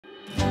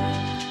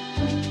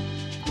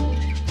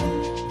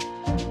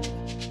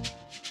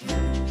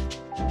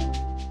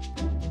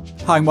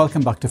Hi and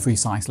welcome back to Free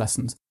Science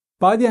Lessons.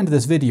 By the end of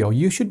this video,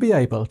 you should be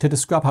able to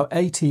describe how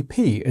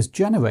ATP is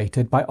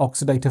generated by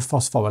oxidative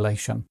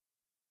phosphorylation.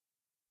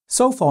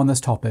 So far on this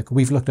topic,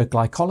 we've looked at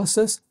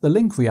glycolysis, the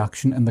link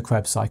reaction and the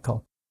Krebs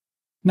cycle.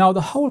 Now,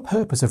 the whole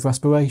purpose of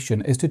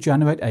respiration is to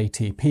generate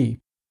ATP.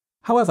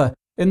 However,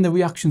 in the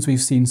reactions we've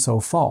seen so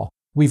far,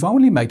 we've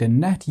only made a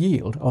net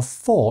yield of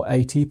 4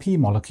 ATP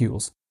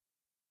molecules.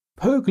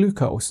 Per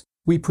glucose,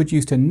 we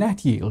produced a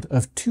net yield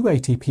of 2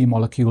 ATP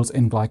molecules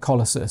in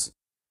glycolysis,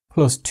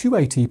 plus 2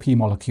 ATP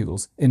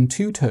molecules in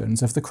 2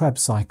 turns of the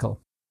Krebs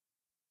cycle.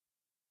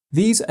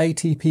 These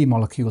ATP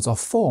molecules are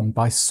formed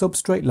by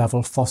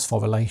substrate-level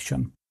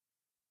phosphorylation.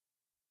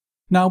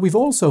 Now, we've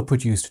also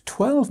produced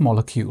 12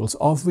 molecules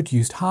of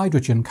reduced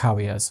hydrogen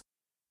carriers.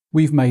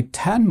 We've made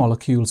 10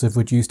 molecules of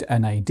reduced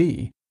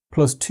NAD,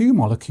 plus 2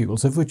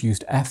 molecules of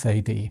reduced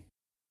FAD.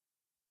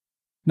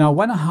 Now,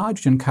 when a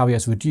hydrogen carrier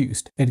is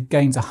reduced, it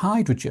gains a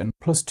hydrogen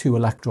plus 2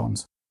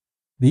 electrons.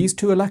 These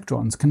 2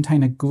 electrons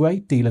contain a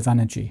great deal of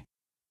energy,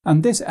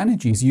 and this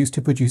energy is used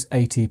to produce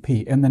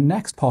ATP in the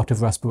next part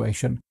of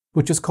respiration,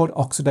 which is called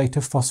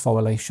oxidative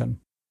phosphorylation.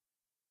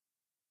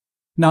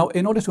 Now,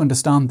 in order to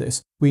understand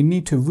this, we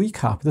need to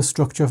recap the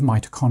structure of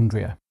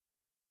mitochondria.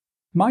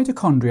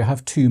 Mitochondria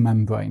have 2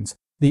 membranes,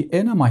 the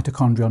inner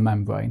mitochondrial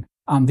membrane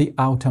and the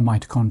outer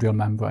mitochondrial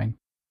membrane.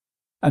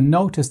 And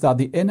notice that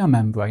the inner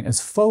membrane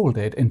is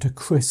folded into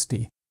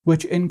cristae,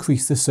 which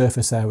increase the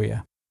surface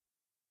area.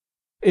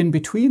 In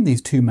between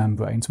these 2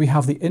 membranes, we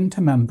have the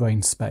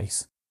intermembrane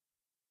space.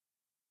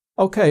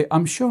 Okay,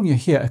 I'm showing you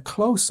here a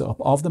close-up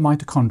of the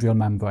mitochondrial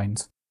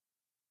membranes.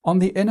 On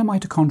the inner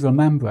mitochondrial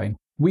membrane,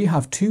 we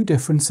have 2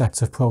 different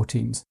sets of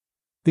proteins.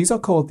 These are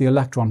called the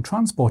electron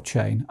transport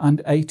chain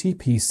and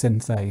ATP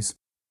synthase.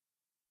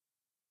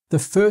 The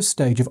first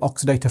stage of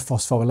oxidative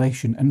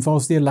phosphorylation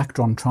involves the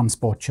electron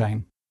transport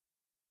chain.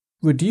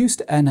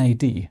 Reduced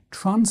NAD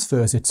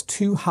transfers its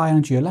 2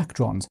 high-energy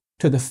electrons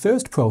to the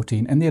first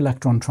protein in the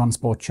electron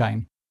transport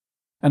chain,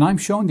 and I'm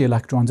showing the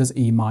electrons as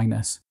E-.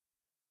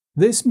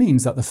 This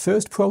means that the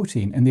first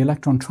protein in the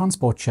electron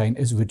transport chain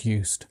is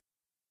reduced.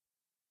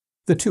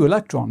 The 2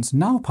 electrons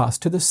now pass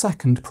to the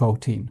second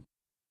protein.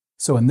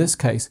 So in this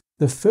case,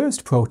 the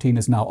first protein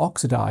is now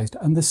oxidized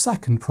and the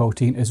second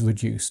protein is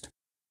reduced.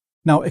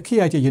 Now, a key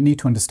idea you need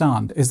to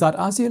understand is that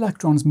as the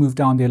electrons move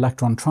down the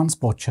electron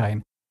transport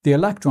chain, the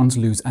electrons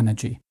lose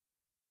energy.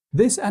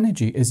 This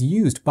energy is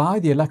used by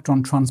the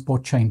electron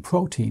transport chain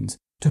proteins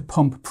to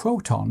pump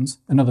protons,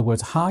 in other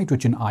words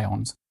hydrogen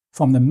ions,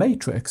 from the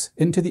matrix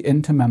into the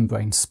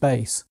intermembrane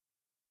space.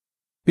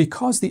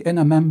 Because the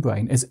inner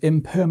membrane is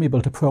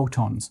impermeable to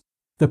protons,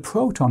 the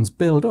protons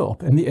build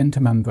up in the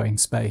intermembrane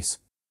space.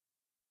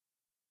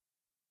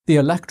 The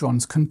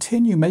electrons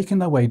continue making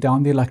their way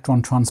down the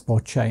electron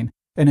transport chain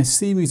in a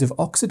series of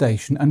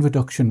oxidation and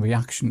reduction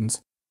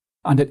reactions,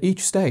 and at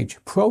each stage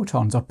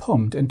protons are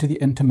pumped into the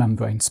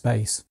intermembrane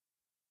space.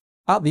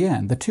 At the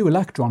end, the 2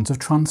 electrons have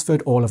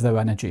transferred all of their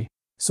energy,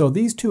 so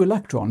these 2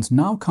 electrons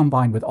now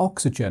combine with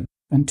oxygen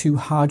and 2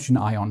 hydrogen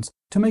ions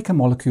to make a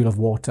molecule of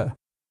water,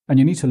 and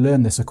you need to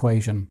learn this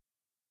equation.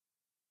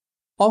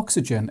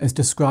 Oxygen is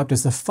described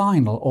as the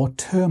final or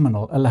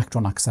terminal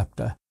electron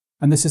acceptor,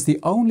 and this is the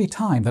only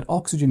time that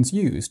oxygen is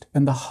used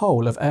in the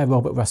whole of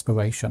aerobic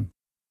respiration.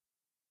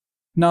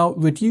 Now,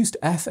 reduced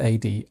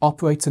FAD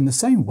operates in the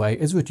same way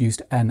as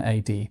reduced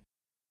NAD.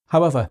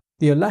 However,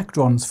 the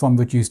electrons from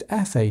reduced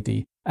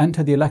FAD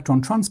enter the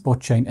electron transport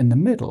chain in the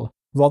middle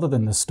rather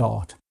than the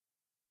start.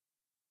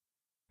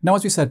 Now,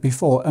 as we said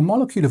before, a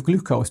molecule of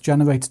glucose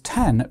generates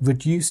 10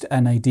 reduced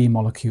NAD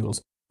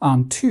molecules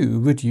and 2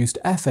 reduced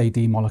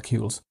FAD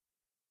molecules.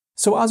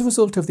 So as a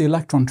result of the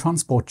electron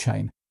transport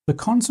chain, the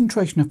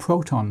concentration of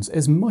protons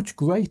is much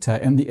greater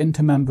in the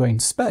intermembrane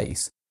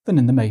space than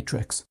in the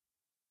matrix.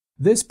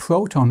 This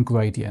proton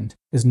gradient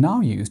is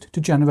now used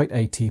to generate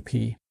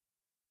ATP.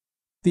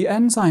 The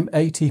enzyme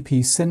ATP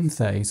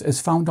synthase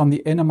is found on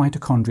the inner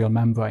mitochondrial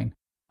membrane,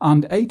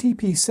 and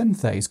ATP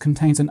synthase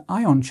contains an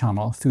ion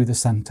channel through the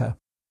center.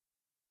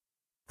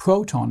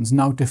 Protons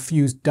now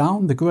diffuse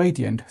down the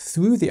gradient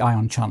through the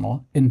ion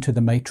channel into the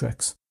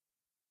matrix.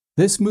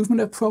 This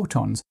movement of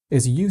protons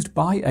is used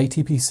by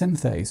ATP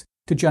synthase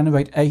to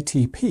generate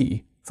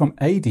ATP from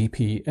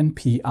ADP and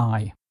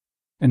PI,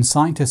 and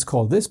scientists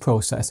call this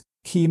process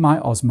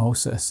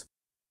chemiosmosis.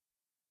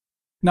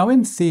 Now,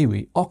 in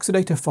theory,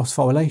 oxidative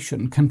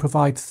phosphorylation can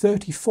provide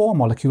 34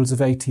 molecules of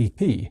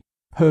ATP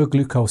per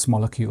glucose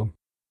molecule.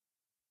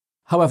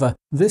 However,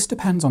 this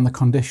depends on the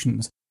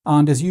conditions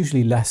and is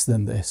usually less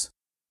than this.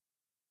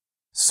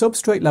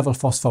 Substrate-level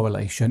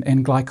phosphorylation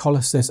in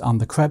glycolysis and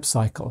the Krebs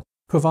cycle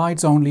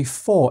provides only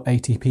 4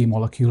 ATP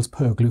molecules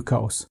per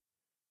glucose.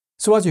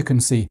 So as you can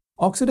see,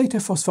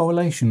 oxidative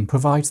phosphorylation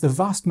provides the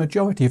vast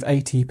majority of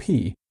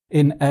ATP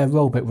in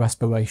aerobic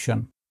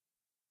respiration.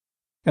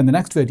 In the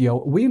next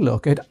video, we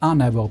look at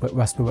anaerobic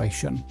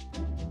respiration.